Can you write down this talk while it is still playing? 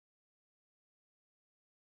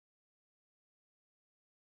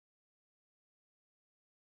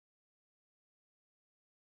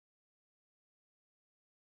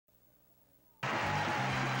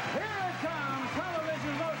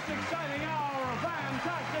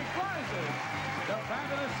fantastic prizes. The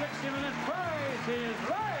fabulous 60-minute prize is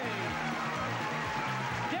right.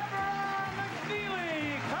 Deborah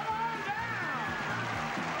McNeely, come on down.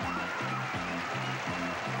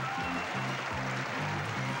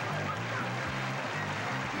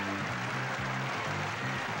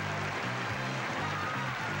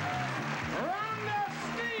 Rhonda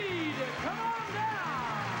Mead, come on down.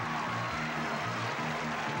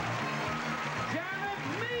 Janet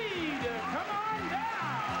Mead, come on down.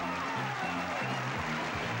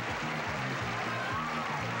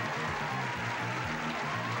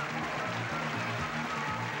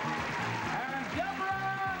 And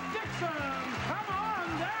Deborah Dixon, come on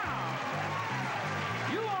down.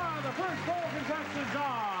 You are the first 4 contestants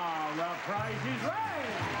of The Price is Right.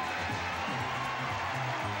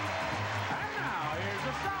 And now, here's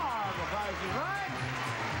the star of The Price is Right,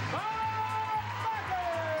 Bob Barker.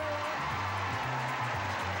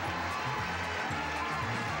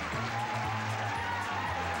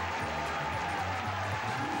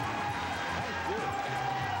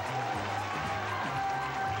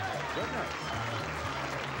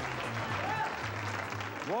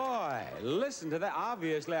 Boy, listen to that.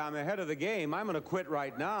 Obviously, I'm ahead of the game. I'm going to quit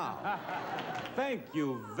right now. Thank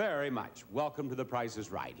you very much. Welcome to The Price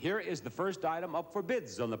is Right. Here is the first item up for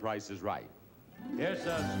bids on The Price is Right. It's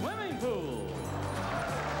a swimming pool.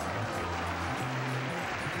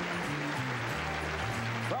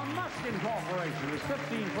 From Muskin Corporation, this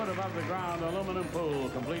 15-foot above the ground aluminum pool,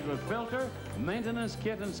 complete with filter, maintenance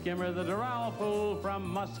kit, and skimmer. The Doral pool from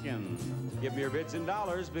Muskin. Give me your bids in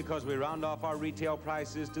dollars because we round off our retail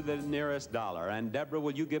prices to the nearest dollar. And Deborah,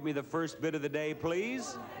 will you give me the first bid of the day,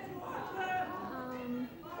 please?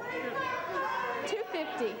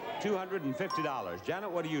 $250. $250. Janet,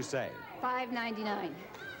 what do you say? $5.99.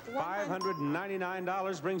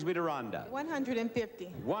 $599 brings me to Rhonda.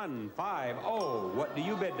 $150. 150. What do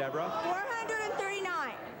you bid, Deborah?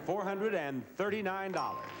 $439.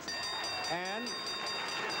 $439. And,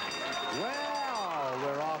 well,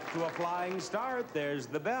 we're off to a flying start. There's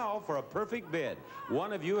the bell for a perfect bid.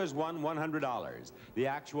 One of you has won $100. The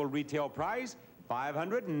actual retail price,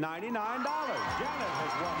 $599. Janet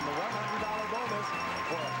has won the $100 bonus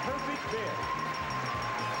for a perfect bid.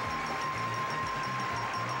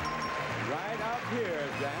 Right up here,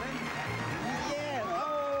 Janet. Yes.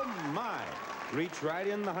 Oh, my. Reach right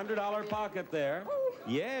in the $100 pocket there.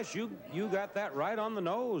 Yes, you got that right on the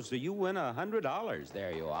nose, so you win $100.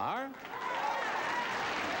 There you are.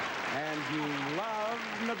 And you love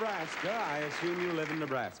Nebraska. I assume you live in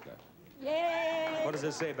Nebraska. Yay! What does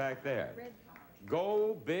it say back there? Red.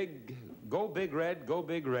 Go big red, go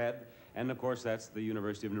big red. And, of course, that's the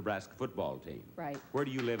University of Nebraska football team. Right. Where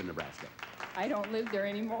do you live in Nebraska? I don't live there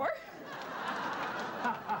anymore.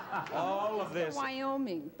 All of this.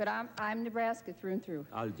 Wyoming, but I'm Nebraska through and through.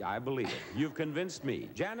 I believe it. You've convinced me.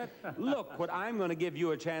 Janet, look what I'm going to give you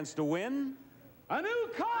a chance to win. A new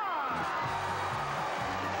car!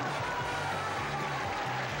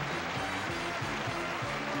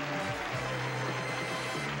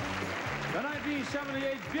 The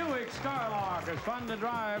 1978 Buick Skylark, as fun to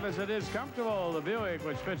drive as it is comfortable. The Buick,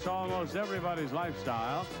 which fits almost everybody's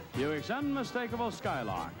lifestyle. Buick's unmistakable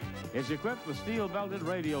Skylark. It's equipped with steel-belted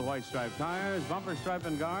radial white stripe tires, bumper stripe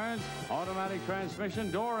and guards, automatic transmission,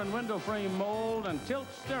 door and window frame mold, and tilt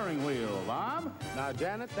steering wheel. Bob? Now,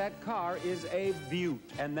 Janet, that car is a beaut,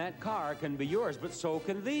 and that car can be yours, but so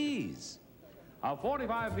can these. A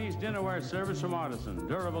 45-piece dinnerware service from Artisan.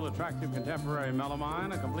 Durable, attractive, contemporary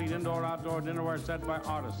melamine. A complete indoor-outdoor dinnerware set by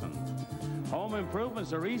Artisan. Home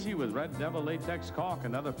improvements are easy with Red Devil latex caulk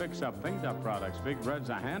and other fix-up, paint-up products. Big Red's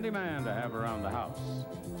a handy man to have around the house.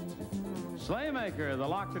 Slaymaker, the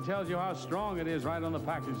lock that tells you how strong it is right on the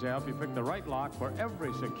package to help you pick the right lock for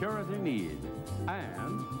every security need.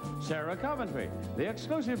 And Sarah Coventry, the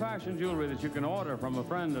exclusive fashion jewelry that you can order from a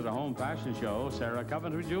friend at a home fashion show. Sarah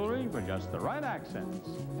Coventry jewelry for just the right accents.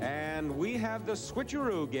 And we have the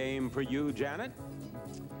switcheroo game for you, Janet.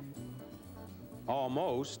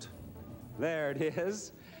 Almost. There it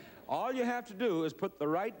is. All you have to do is put the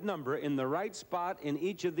right number in the right spot in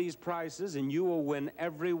each of these prizes, and you will win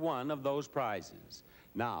every one of those prizes.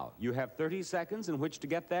 Now, you have 30 seconds in which to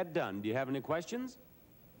get that done. Do you have any questions?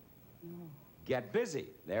 No. Get busy.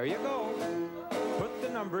 There you go. Put the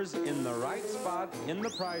numbers in the right spot in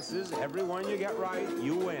the prices. Every one you get right,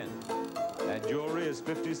 you win. That jewelry is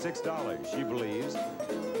 $56, she believes.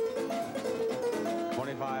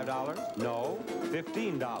 $25? No.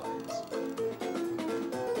 $15.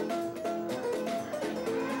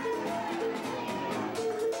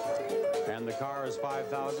 And the car is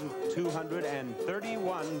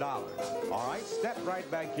 $5,231. All right, step right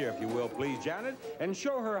back here, if you will, please, Janet, and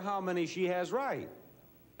show her how many she has right.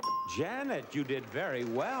 Janet, you did very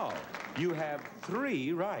well. You have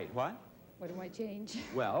 3 right. What? What do I change?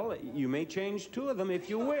 Well, you may change 2 of them if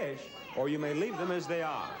you wish, or you may leave them as they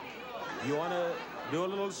are. You want to do a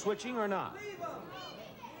little switching or not?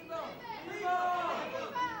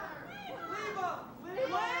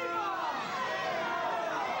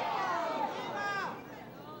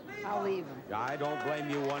 I'll leave them. I don't blame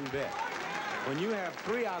you one bit. When you have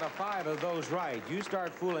 3 out of 5 of those right, you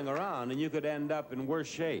start fooling around and you could end up in worse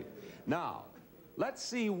shape. Now, let's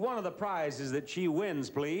see one of the prizes that she wins,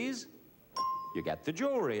 please. You get the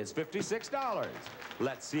jewelry. It's $56.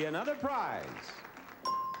 Let's see another prize.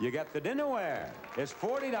 You get the dinnerware. It's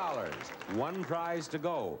 $40. 1 prize to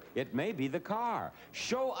go. It may be the car.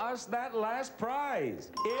 Show us that last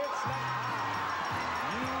prize. It's the car.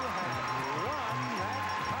 You have won that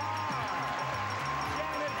car.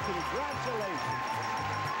 Janet, congratulations.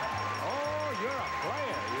 Oh, you're a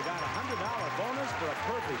player. You got a $100 bonus for a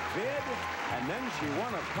perfect bid, and then she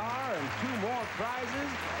won a car and 2 more prizes,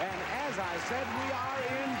 and as I said, we are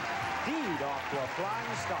indeed off to a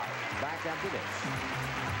flying start. Back after this.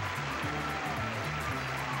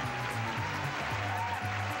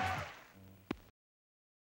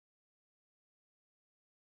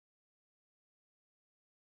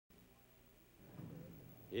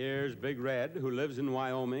 Here's Big Red, who lives in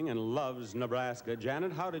Wyoming and loves Nebraska.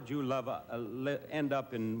 Janet, how did you end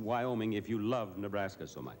up in Wyoming if you love Nebraska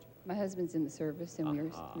so much? My husband's in the service, and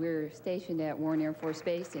we're stationed at Warren Air Force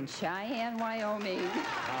Base in Cheyenne, Wyoming.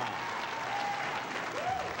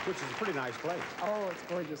 Which is a pretty nice place. Oh, it's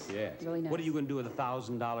gorgeous. Yes. Really nice. What are you going to do with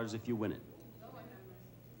 $1,000 if you win it?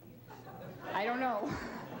 I don't know.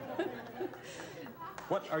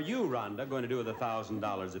 What are you, Rhonda, going to do with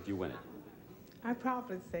 $1,000 if you win it? I'd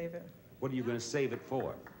probably save it What are you going to save it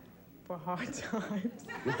for? for hard times.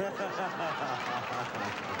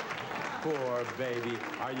 Poor baby.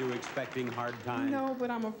 Are you expecting hard times? No,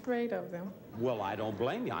 but I'm afraid of them. Well, I don't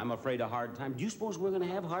blame you. I'm afraid of hard times. Do you suppose we're going to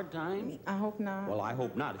have hard times? I hope not. Well, I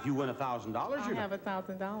hope not. If you win $1,000, I you're have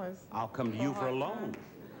 $1,000. I'll come to you for a loan.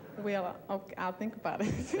 Well, okay, I'll think about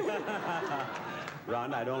it.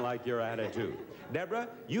 Rhonda, I don't like your attitude. Deborah,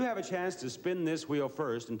 you have a chance to spin this wheel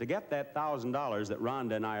first, and to get that $1,000 that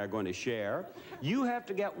Rhonda and I are going to share, you have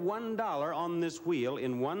to get $1 on this wheel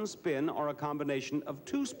in 1 spin or a combination of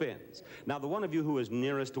 2 spins. Now, the one of you who is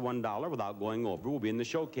nearest to $1 without going over will be in the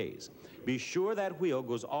showcase. Be sure that wheel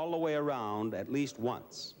goes all the way around at least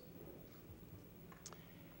once.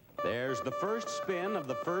 There's the first spin of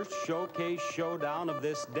the first showcase showdown of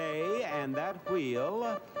this day, and that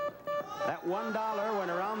wheel, that $1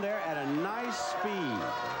 went around there at a nice speed.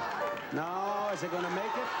 Now, is it going to make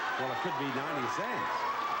it? Well, it could be 90 cents.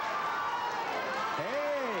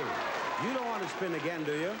 Hey, you don't want to spin again,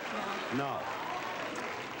 do you? No.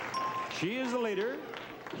 She is the leader.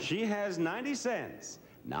 She has 90 cents.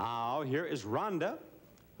 Now, here is Rhonda,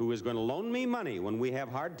 who is going to loan me money when we have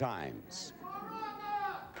hard times.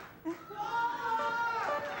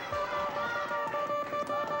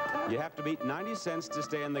 You have to beat 90 cents to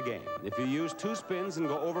stay in the game. If you use 2 spins and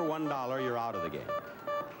go over $1, you're out of the game.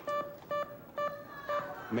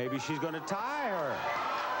 Maybe she's going to tie her.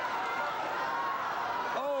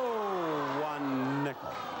 Oh, 1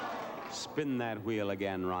 nickel. Spin that wheel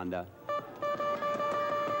again, Rhonda.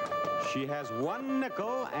 She has 1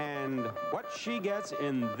 nickel, and what she gets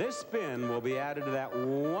in this spin will be added to that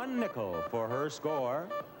 1 nickel for her score.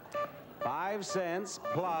 5 cents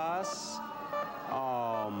plus...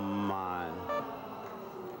 Oh, my.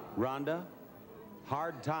 Rhonda,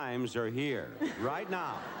 hard times are here right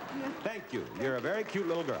now. Thank you. You're a very cute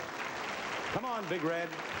little girl. Come on, Big Red.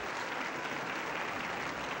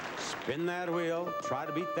 Spin that wheel. Try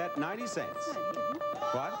to beat that 90 cents.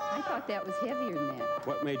 What? I thought that was heavier than that.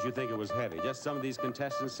 What made you think it was heavy? Just some of these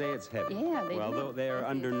contestants say it's heavy. Yeah, they well, do. They are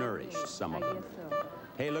undernourished, some of them. I guess so.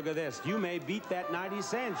 Hey, look at this. You may beat that 90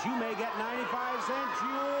 cents. You may get 95 cents. You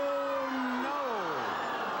know.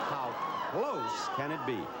 How close can it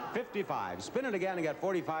be? 55. Spin it again and get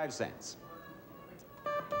 45 cents.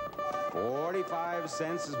 45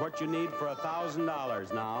 cents is what you need for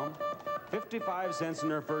 $1,000 now. 55 cents in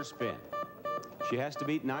her first spin. She has to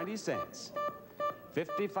beat 90 cents.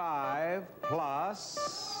 55 plus...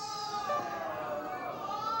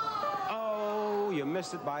 Oh, you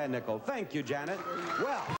missed it by a nickel. Thank you, Janet.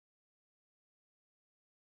 Well...